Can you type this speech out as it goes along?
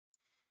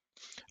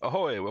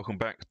Ahoy! Welcome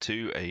back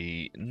to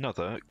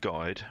another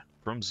guide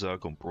from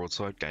Zerg on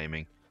Broadside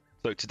Gaming.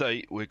 So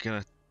today we're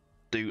going to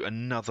do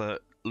another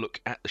look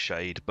at the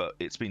shade, but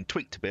it's been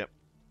tweaked a bit.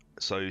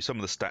 So some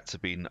of the stats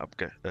have been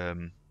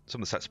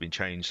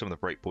changed, some of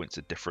the breakpoints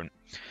are different.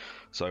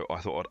 So I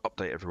thought I'd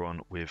update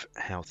everyone with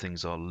how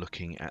things are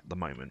looking at the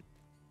moment.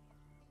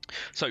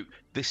 So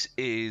this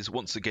is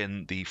once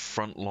again the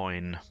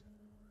Frontline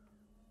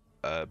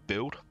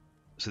build.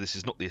 So this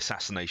is not the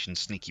assassination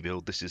sneaky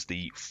build. This is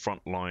the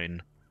Frontline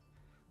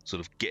sort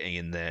of getting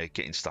in there,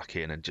 getting stuck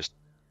in, and just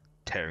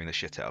tearing the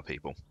shit out of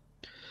people.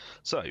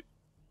 So,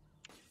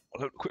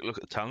 I'll have a quick look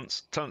at the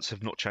talents. Talents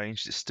have not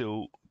changed. It's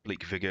still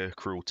Bleak Vigor,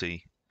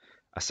 Cruelty,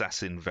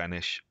 Assassin,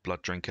 Vanish,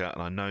 Blood Drinker,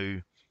 and I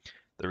know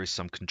there is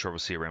some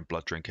controversy around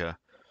Blood Drinker,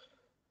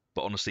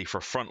 but honestly, for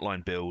a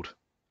frontline build,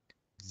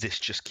 this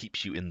just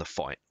keeps you in the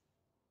fight.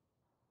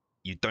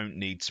 You don't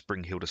need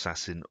Spring Healed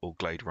Assassin or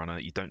Glade Runner.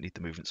 You don't need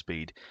the movement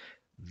speed.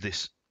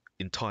 This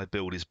entire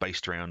build is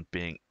based around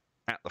being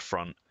at the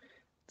front,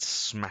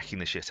 smacking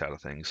the shit out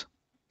of things,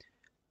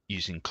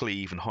 using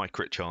cleave and high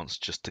crit chance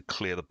just to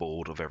clear the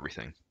board of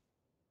everything,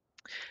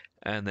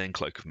 and then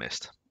Cloak of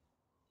Mist.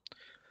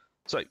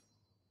 So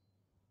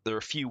there are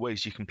a few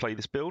ways you can play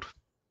this build.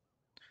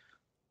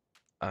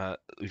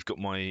 We've got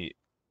my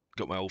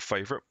old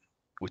favourite,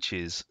 which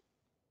is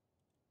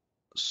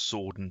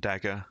Sword and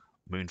Dagger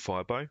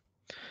Moonfire Bow.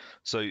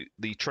 So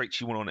the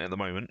traits you want on it at the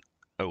moment,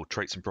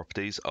 traits and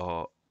properties,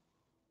 are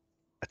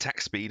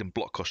attack speed and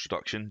block cost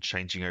reduction,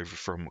 changing over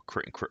from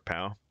crit and crit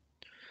power.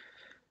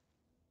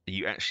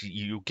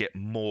 You'll get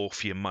more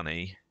for your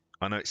money.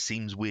 I know it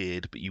seems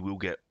weird, but you will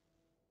get,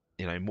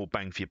 more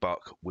bang for your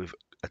buck with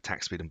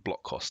attack speed and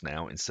block cost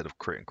now instead of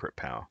crit and crit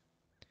power.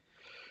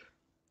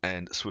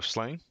 And Swift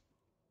Slaying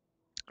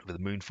with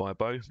the Moonfire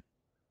Bow,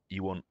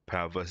 you want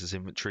power versus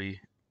infantry,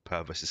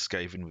 power versus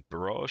Skaven with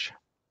Barrage,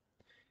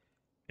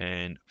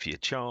 and for your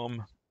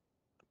charm,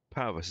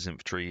 power versus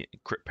infantry,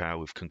 crit power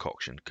with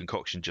Concoction.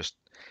 Concoction just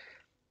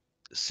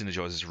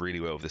synergizes really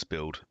well with this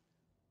build.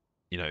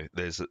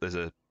 There's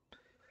a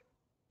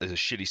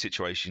shitty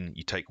situation,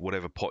 you take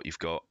whatever pot you've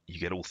got, you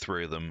get all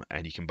three of them,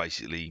 and you can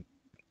basically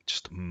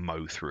just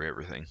mow through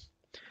everything.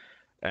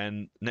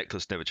 And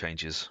Necklace never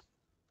changes.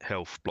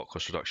 Health, block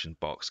cost reduction,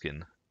 bark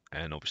skin,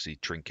 and obviously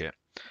Trinket,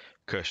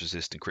 curse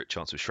resist, and crit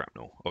chance with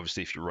shrapnel.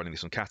 Obviously, if you're running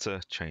this on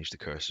Kata, change the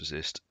curse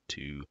resist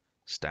to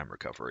stam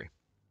recovery.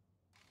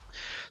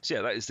 So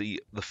yeah, that is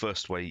the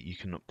first way you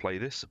can play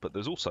this, but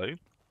there's also,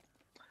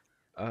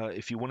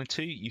 if you wanted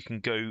to, you can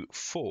go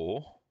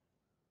for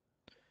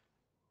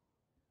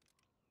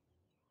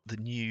the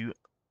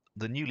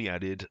newly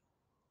added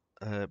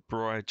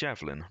Briar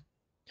Javelin,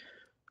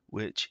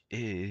 which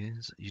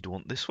is, you'd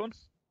want this one.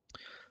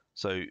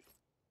 So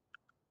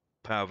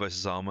power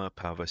versus armor,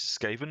 power versus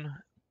Skaven,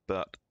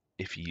 but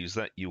if you use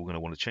that, you're going to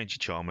want to change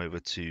your charm over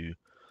to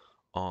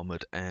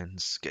armored and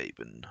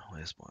Skaven.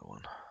 Where's my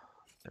one?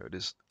 There it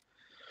is.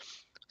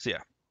 So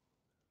yeah,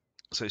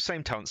 so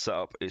same talent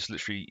setup. It's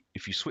literally,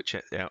 if you switch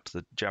it out to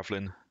the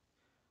Javelin,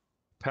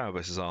 power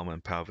versus armor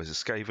and power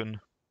versus Skaven,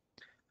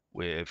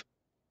 with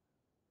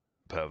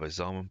power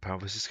versus armor and power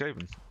versus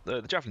Skaven.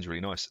 The Javelin's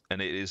really nice,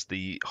 and it is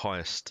the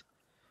highest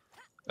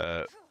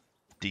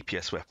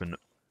DPS weapon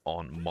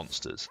on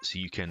monsters, so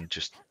you can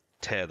just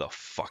tear the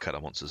fuck out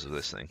of monsters with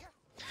this thing.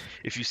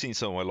 If you've seen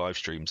some of my live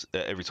streams,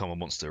 every time a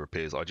monster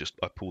appears, I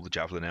pull the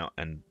Javelin out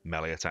and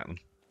melee attack them,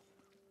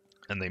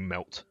 and they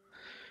melt,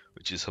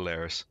 which is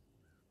hilarious.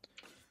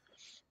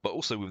 But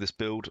also with this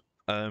build,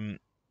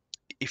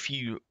 if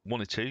you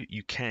wanted to,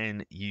 you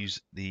can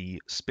use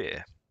the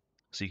spear.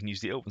 So you can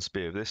use the Elven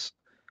Spear of this,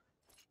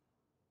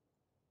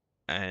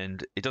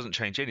 and it doesn't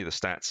change any of the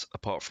stats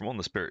apart from on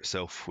the spear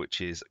itself,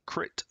 which is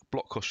crit,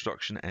 block cost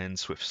reduction, and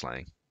Swift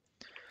Slaying.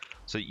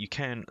 So you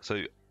can,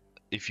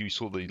 if you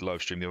saw the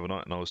live stream the other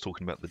night and I was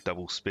talking about the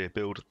double spear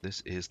build,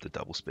 this is the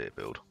double spear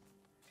build.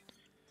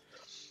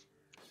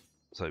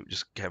 So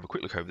just have a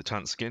quick look over the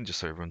talents again, just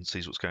so everyone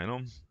sees what's going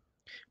on.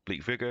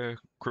 Bleak Vigor,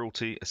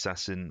 Cruelty,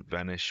 Assassin,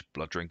 Vanish,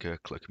 Blood Drinker,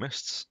 Cloak of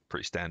Mists.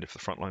 Pretty standard for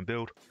the frontline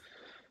build.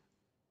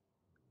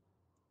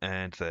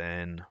 And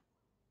then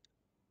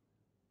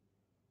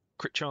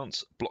crit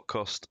chance, block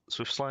cost,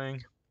 Swift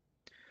Slaying,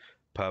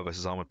 power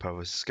versus armor, power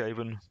versus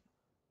Skaven,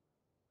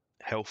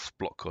 health,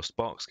 block cost,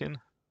 bark skin,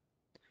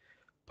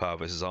 power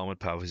versus armor,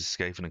 power versus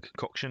Skaven and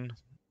Concoction,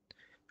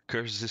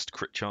 curse resist,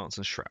 crit chance,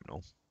 and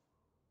shrapnel.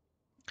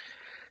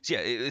 So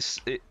yeah,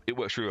 it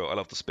works really well. I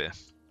love the spear.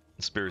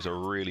 The spear is a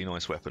really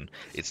nice weapon.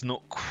 It's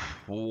not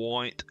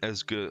quite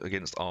as good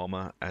against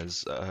armor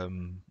as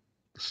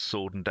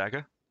sword and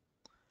dagger,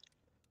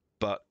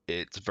 but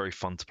it's very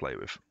fun to play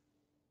with.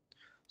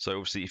 So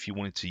obviously, if you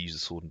wanted to use the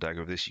sword and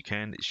dagger of this, you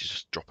can. It's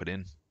just drop it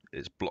in.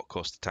 It's block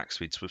cost, attack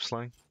speed, Swift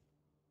Slaying,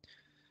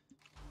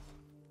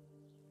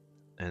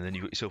 and then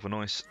you've got yourself a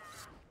nice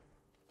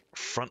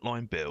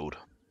frontline build.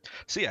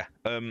 So yeah,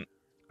 as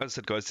I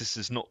said, guys, this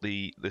is not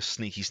the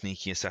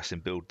sneaky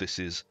assassin build. This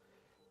is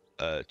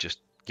just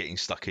getting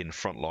stuck in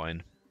frontline,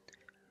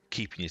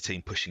 keeping your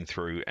team pushing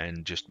through,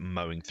 and just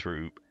mowing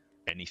through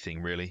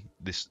anything really.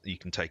 This you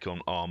can take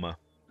on armor,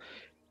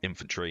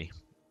 infantry,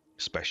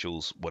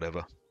 specials,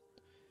 whatever.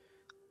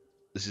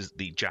 This is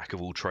the jack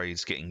of all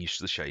trades getting used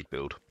to the shade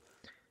build,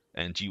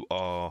 and you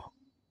are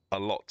a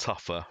lot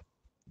tougher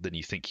than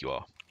you think you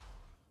are.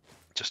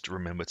 Just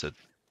remember to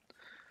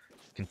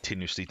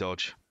continuously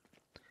dodge.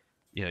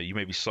 You know, you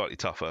may be slightly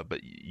tougher,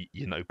 but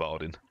you're no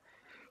Bardin.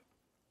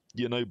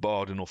 You're no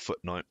Bardin or Foot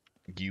Knight.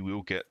 You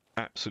will get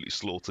absolutely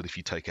slaughtered if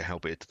you take a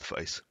halberd to the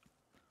face.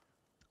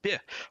 But yeah,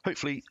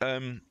 hopefully,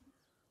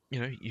 you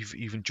know,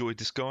 you've enjoyed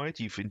this guide.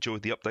 You've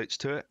enjoyed the updates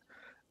to it.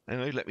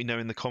 Anyway, let me know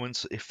in the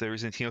comments if there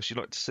is anything else you'd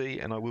like to see,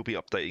 and I will be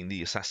updating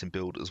the assassin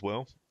build as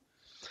well.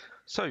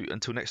 So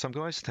until next time,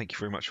 guys, thank you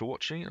very much for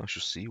watching. I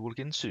shall see you all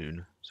again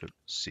soon. So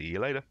see you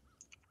later.